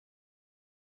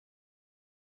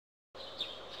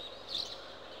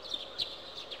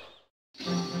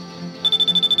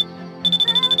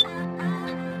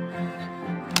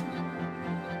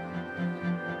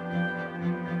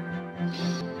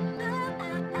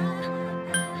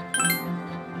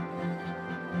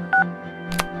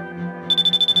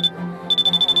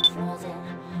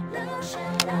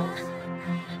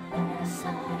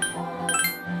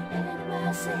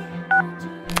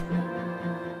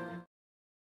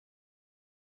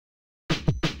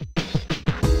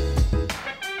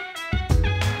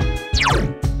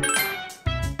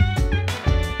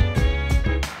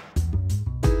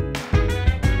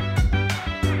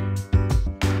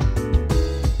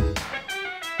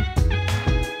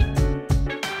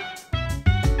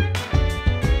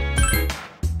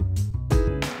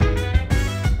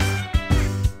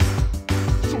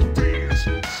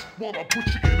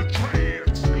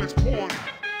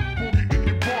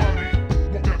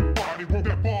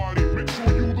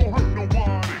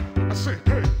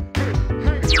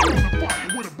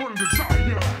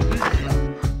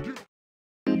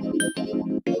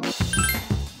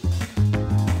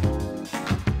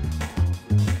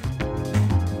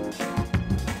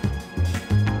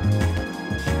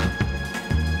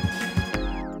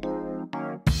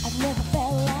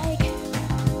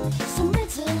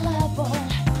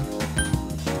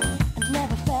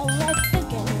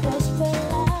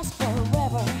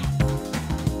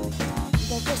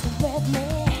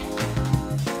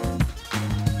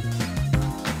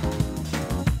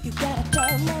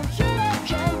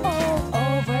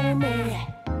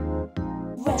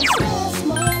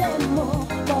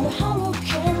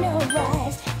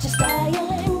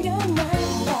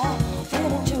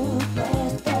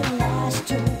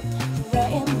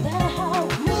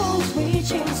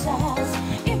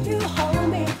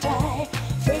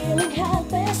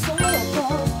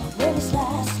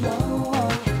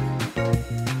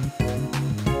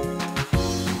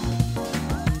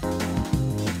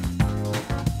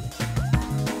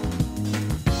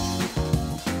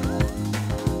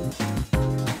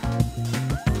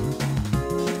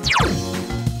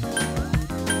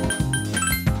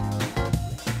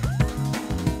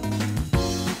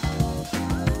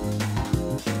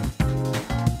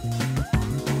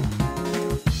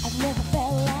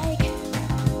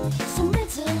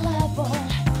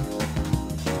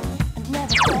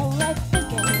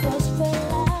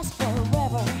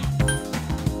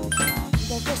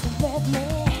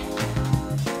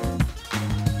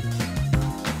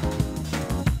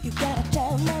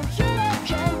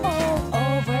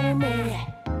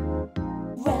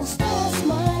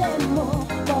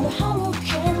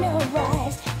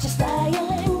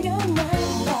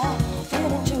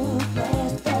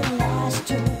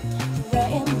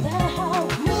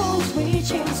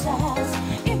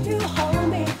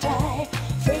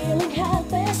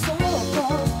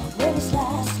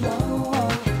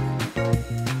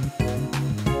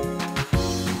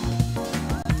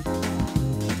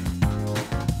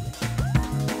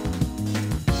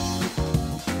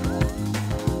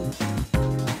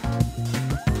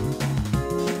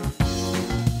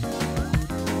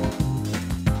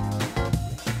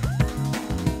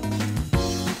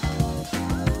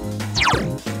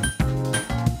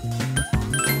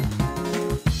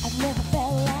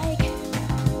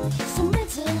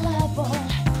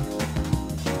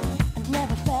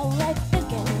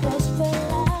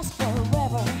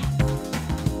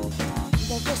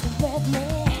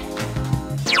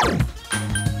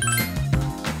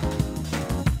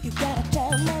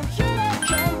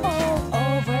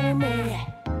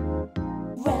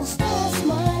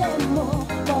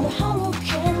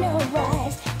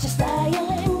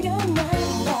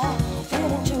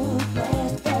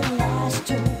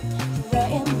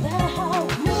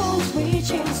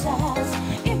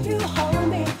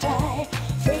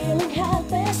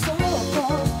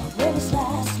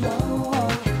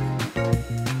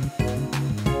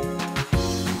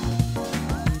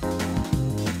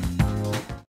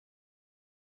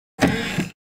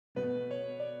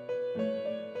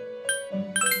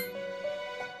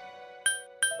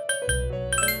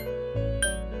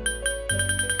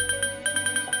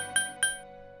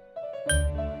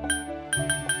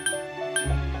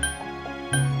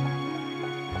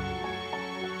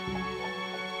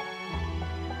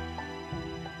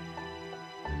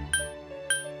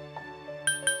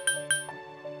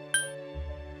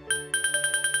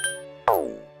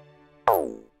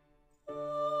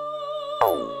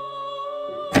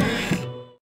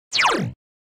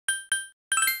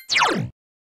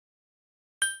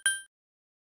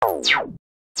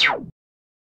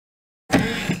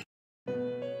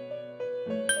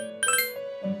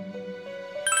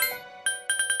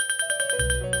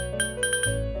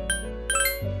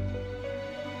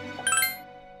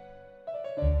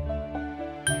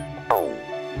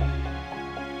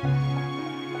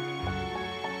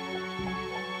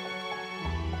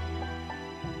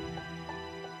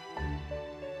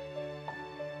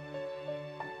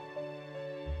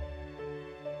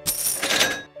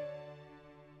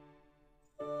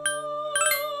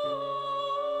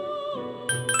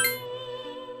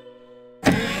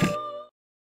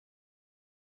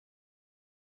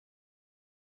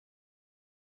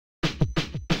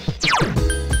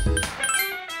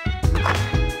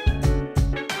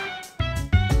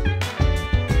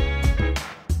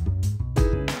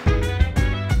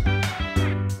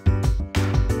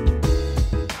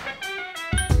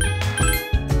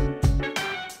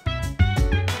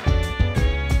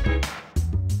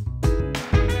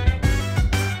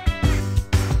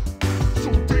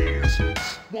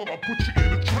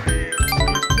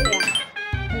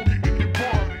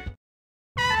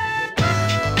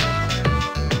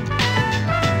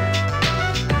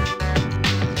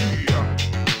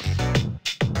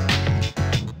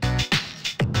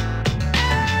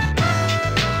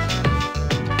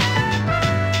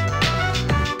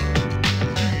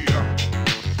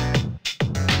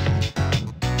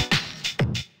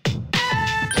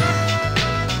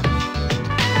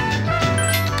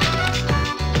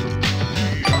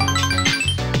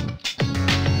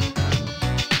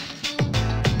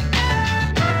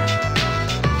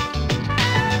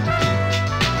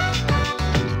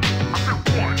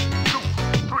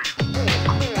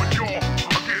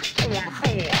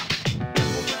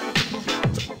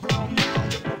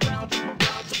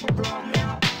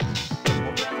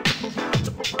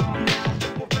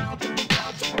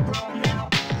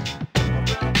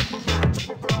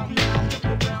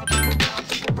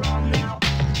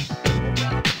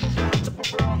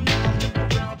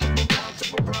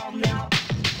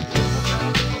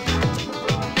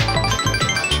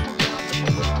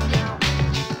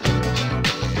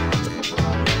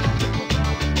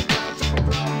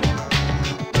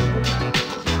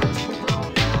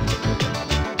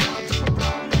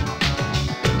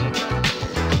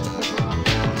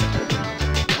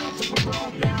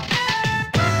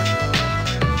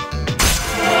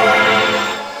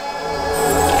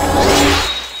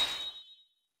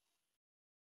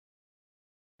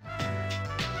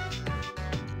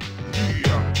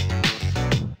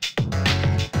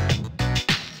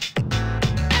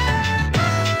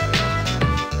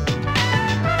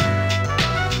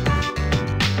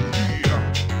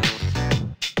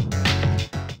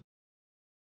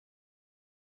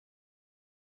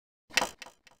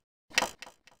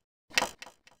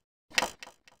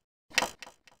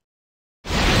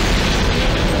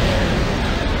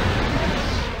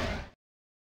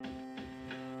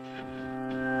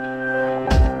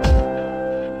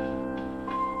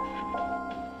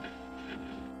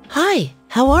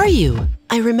How are you?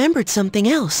 I remembered something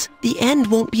else. The end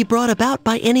won't be brought about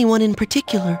by anyone in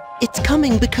particular. It's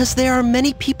coming because there are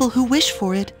many people who wish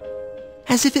for it.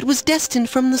 As if it was destined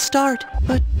from the start.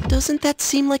 But doesn't that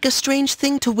seem like a strange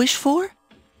thing to wish for?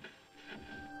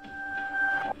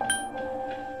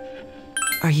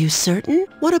 Are you certain?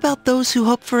 What about those who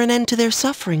hope for an end to their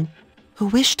suffering? Who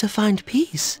wish to find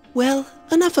peace? Well,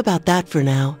 enough about that for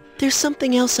now. There's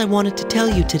something else I wanted to tell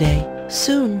you today.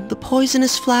 Soon, the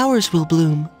poisonous flowers will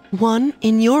bloom. 1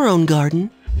 in your own garden,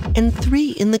 and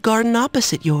 3 in the garden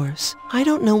opposite yours. I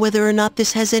don't know whether or not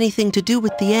this has anything to do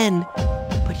with the end,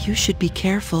 but you should be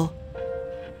careful.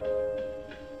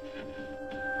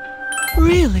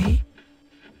 Really?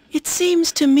 It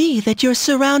seems to me that you're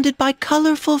surrounded by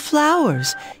colorful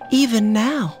flowers, even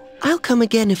now. I'll come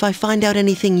again if I find out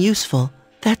anything useful.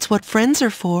 That's what friends are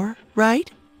for, right?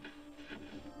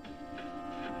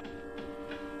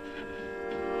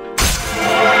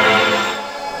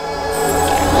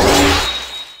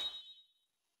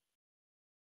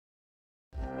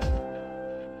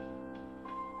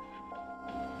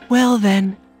 Well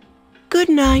then, good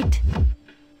night.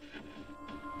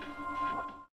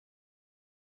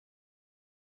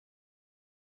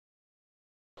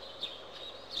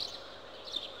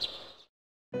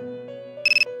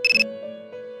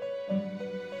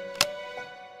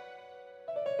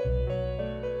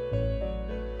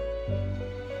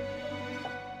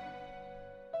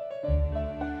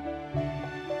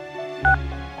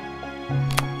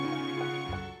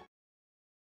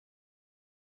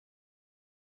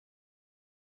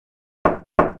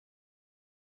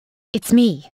 It's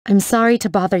me. I'm sorry to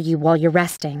bother you while you're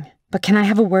resting, but can I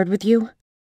have a word with you?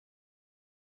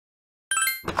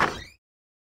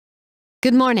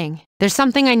 Good morning. There's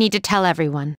something I need to tell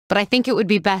everyone, but I think it would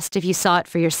be best if you saw it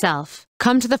for yourself.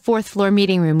 Come to the 4th floor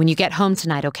meeting room when you get home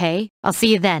tonight, okay? I'll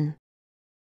see you then.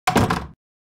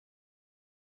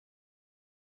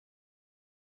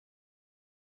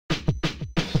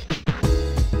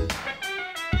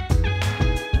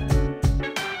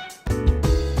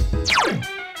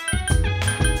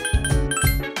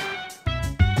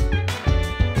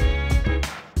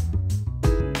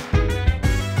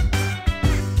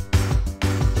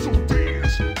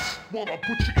 While I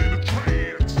put you in a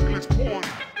trance, and let's party.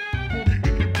 Boogie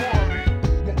in your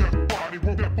body,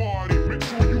 rock that body, make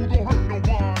sure you don't hurt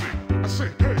nobody. I say,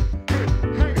 hey, hey,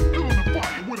 hey, feel the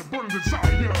fire with a burning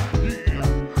desire. Yeah,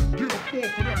 get up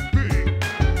off of that thing,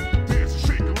 dance and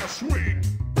shake and let's swing.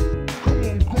 Come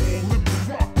on, girl, let me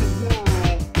rock the world.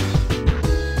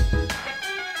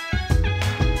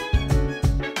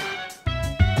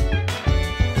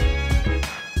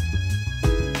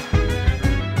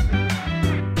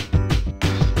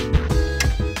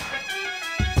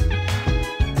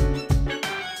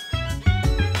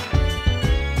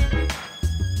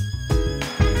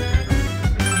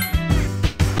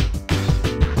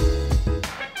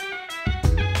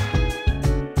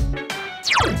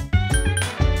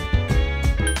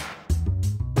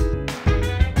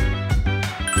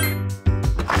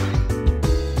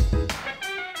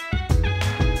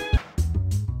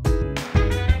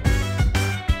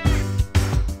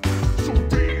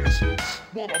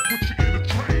 While I put you in a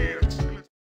trance.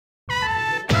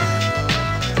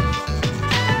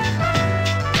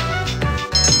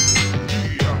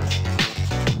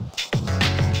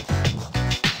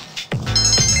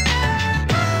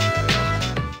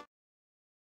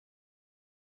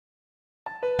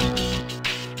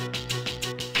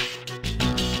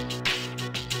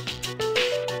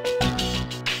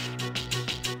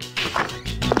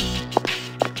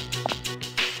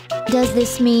 Does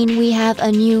this mean we have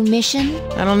a new mission?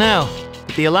 I don't know,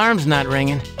 but the alarm's not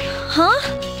ringing. Huh?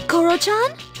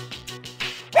 Koro-chan?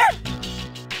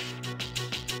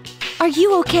 Are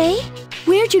you okay?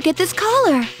 Where'd you get this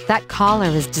collar? That collar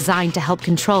is designed to help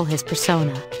control his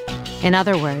persona. In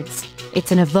other words,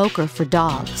 it's an evoker for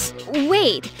dogs.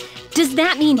 Wait, does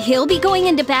that mean he'll be going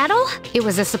into battle? It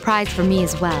was a surprise for me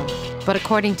as well, but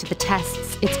according to the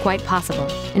tests, it's quite possible.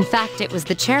 In fact, it was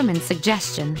the chairman's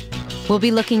suggestion. We'll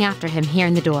be looking after him here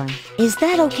in the dorm. Is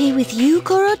that okay with you,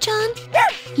 Koro-chan?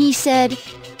 He said,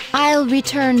 I'll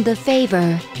return the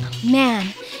favor. Man,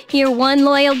 you're one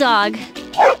loyal dog.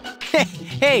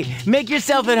 Hey, make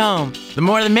yourself at home. The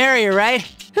more the merrier, right?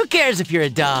 Who cares if you're a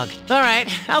dog? All right,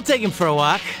 I'll take him for a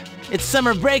walk. It's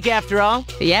summer break after all.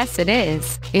 Yes, it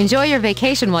is. Enjoy your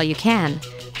vacation while you can.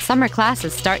 Summer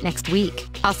classes start next week.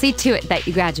 I'll see to it that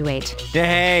you graduate.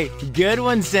 Hey, good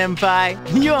one, senpai.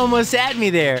 You almost had me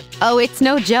there. Oh, it's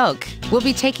no joke. We'll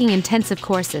be taking intensive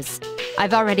courses.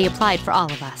 I've already applied for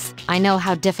all of us. I know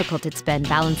how difficult it's been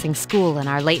balancing school and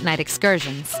our late-night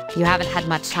excursions. You haven't had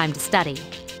much time to study.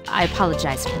 I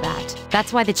apologize for that.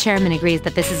 That's why the chairman agrees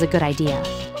that this is a good idea.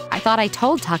 I thought I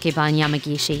told Takeba and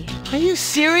Yamagishi. Are you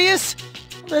serious?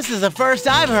 This is the first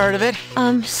I've heard of it.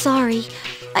 Sorry.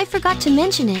 I forgot to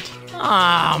mention it.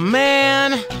 Aw,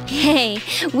 man. Hey,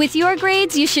 with your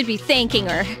grades, you should be thanking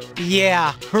her.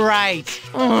 Yeah, right.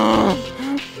 Ugh,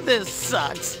 this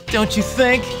sucks, don't you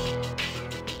think?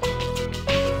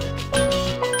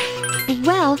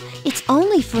 Well, it's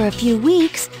only for a few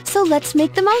weeks, so let's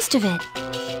make the most of it.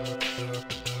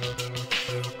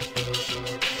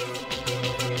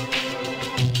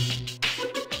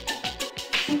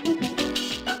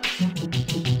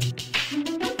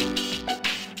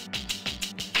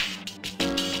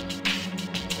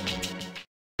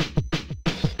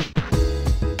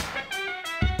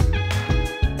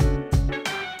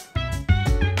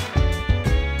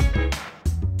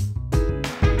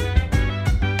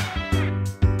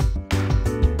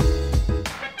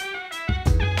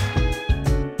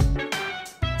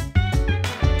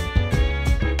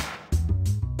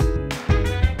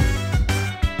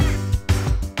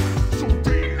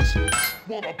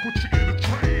 While I put you in a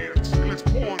trance, let's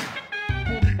party.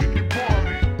 Boogie in your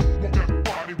body.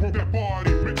 Rock that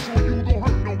body, make sure you don't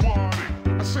hurt nobody.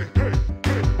 I say, hey,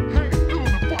 hey, hey,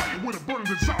 feeling the fire with a burning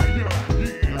desire.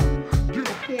 Yeah, get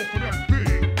up off of that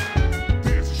thing.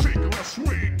 Dance and shake and let's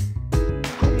swing.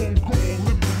 Come on, girl,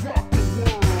 let me rock the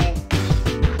world.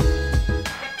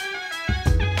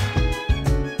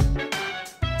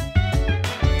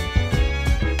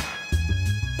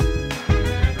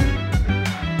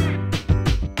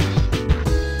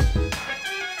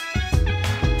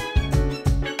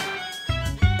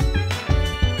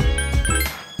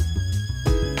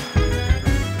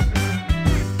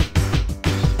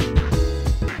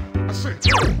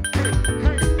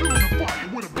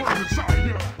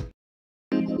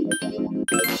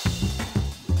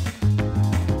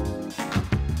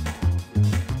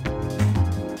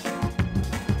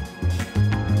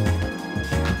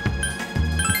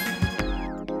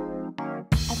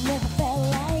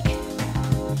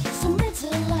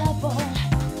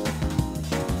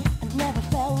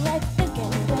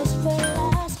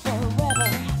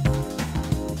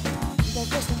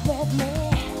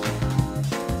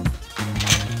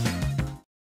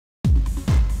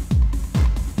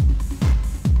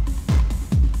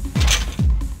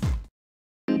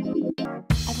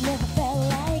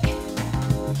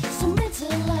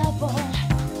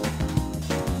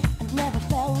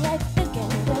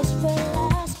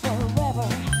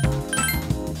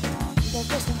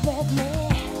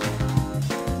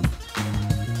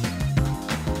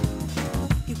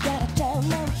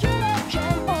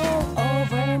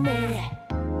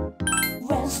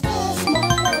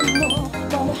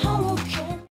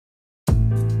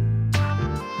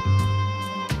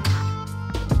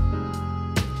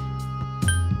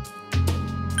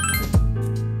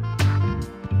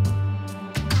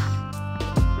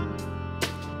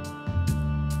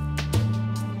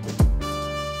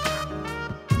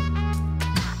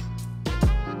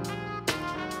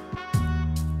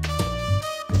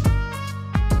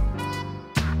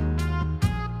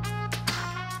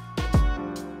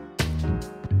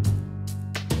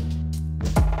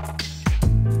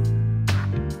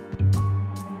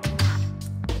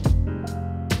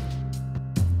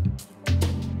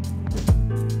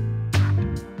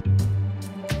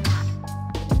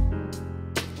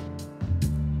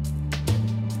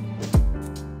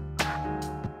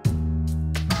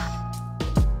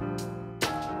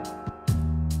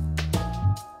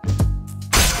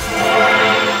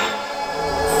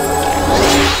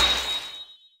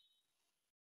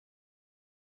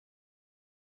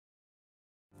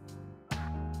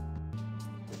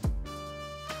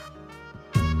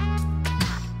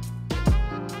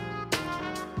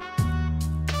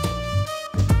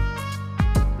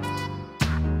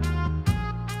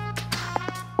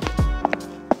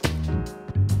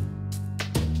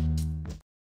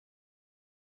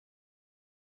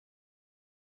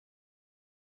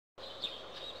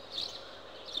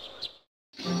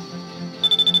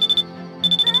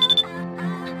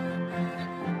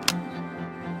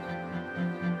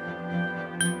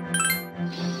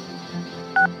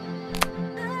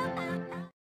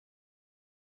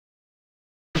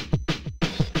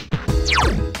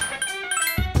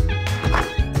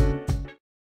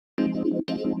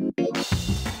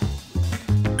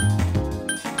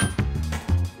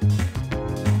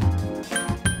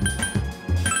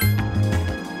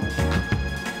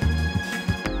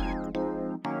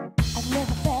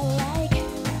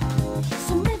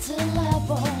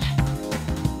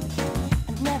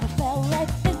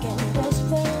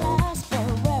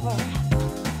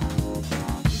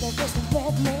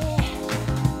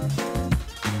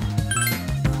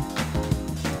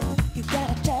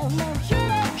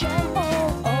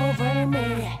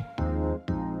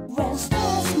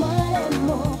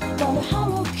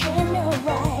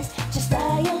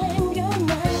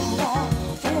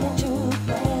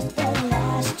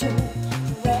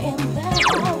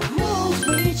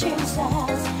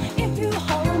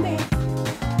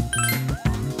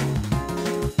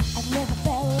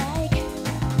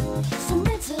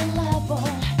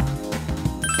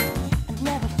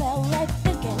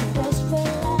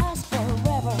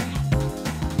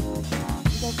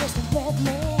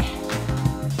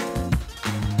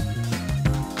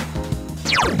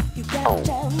 got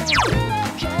down and you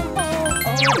can all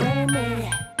over me.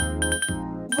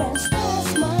 When stars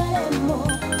smile and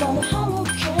move, gonna hollow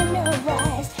in your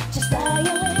eyes, just dial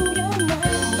in your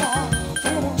mind,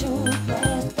 fade into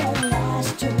place that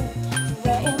lasts to.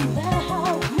 We're in the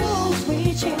house, moon's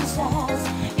reaching stars.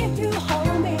 If you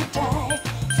hold me tight,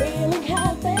 feeling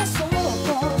helpless, so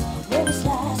close, will this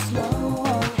last long?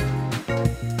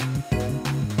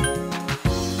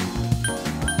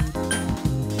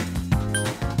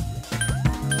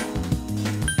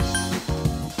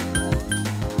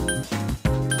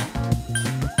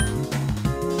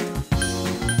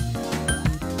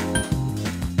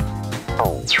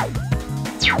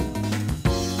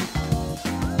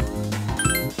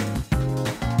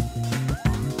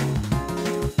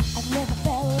 I've never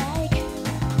felt like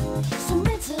so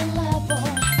miserable.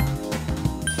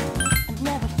 I've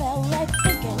never felt like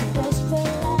thinking this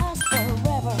will last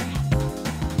forever.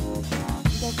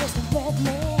 They're just with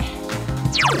me.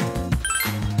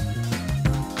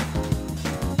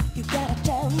 You gotta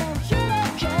tell them you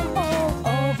can all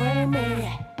over me.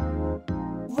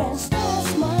 When stars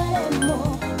smile and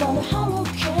move, gonna hollow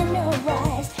in your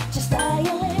eyes, just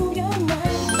dial in your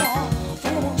mind,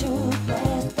 fade into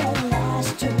place that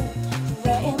lasts too.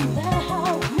 We're in the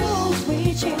house, moon's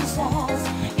reaching stars.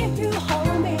 If you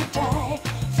hold me tight,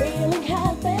 feeling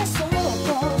helpless, so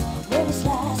close, will this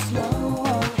last long?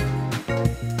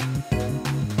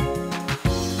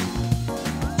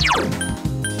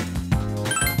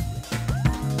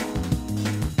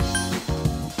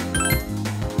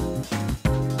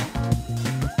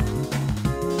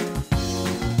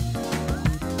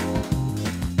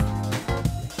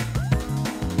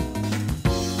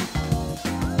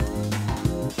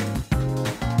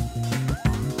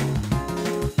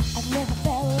 I've never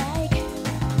felt like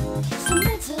so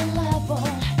miserable.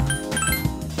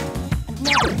 I've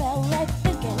never felt like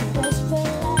thinking this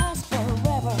will last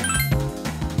forever.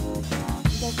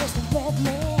 They're just with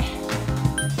me.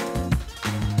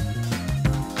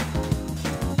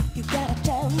 You gotta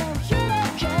tell them you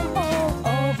can all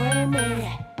over me.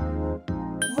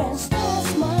 When stars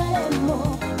smile and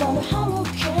move, gonna hollow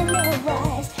in your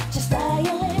eyes, just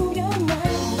dial in your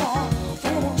mind,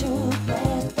 fade into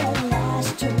place that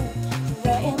lasts too.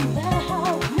 We're in the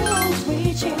house, moon's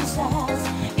reaching stars.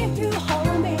 If you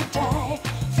hold me tight,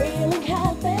 feeling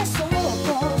helpless, so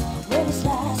close, will this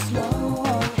last long?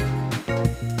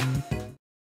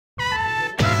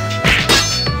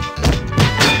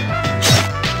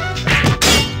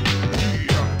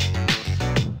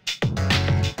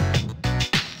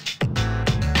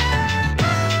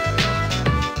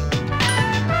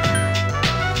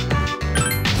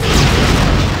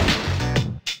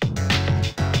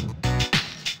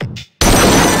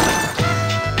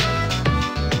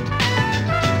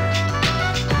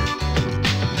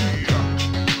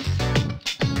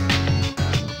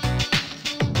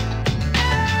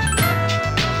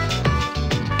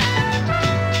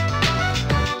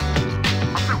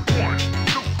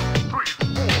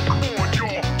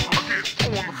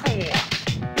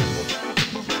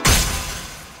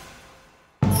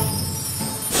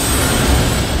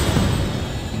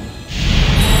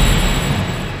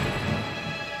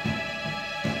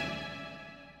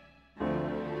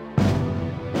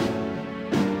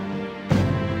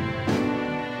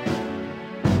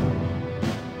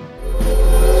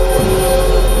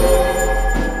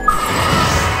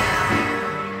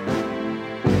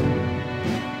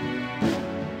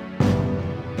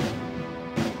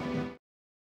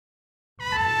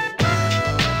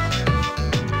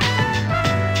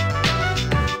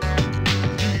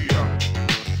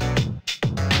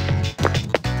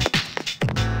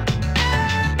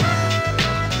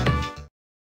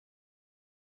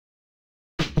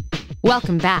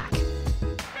 Welcome back.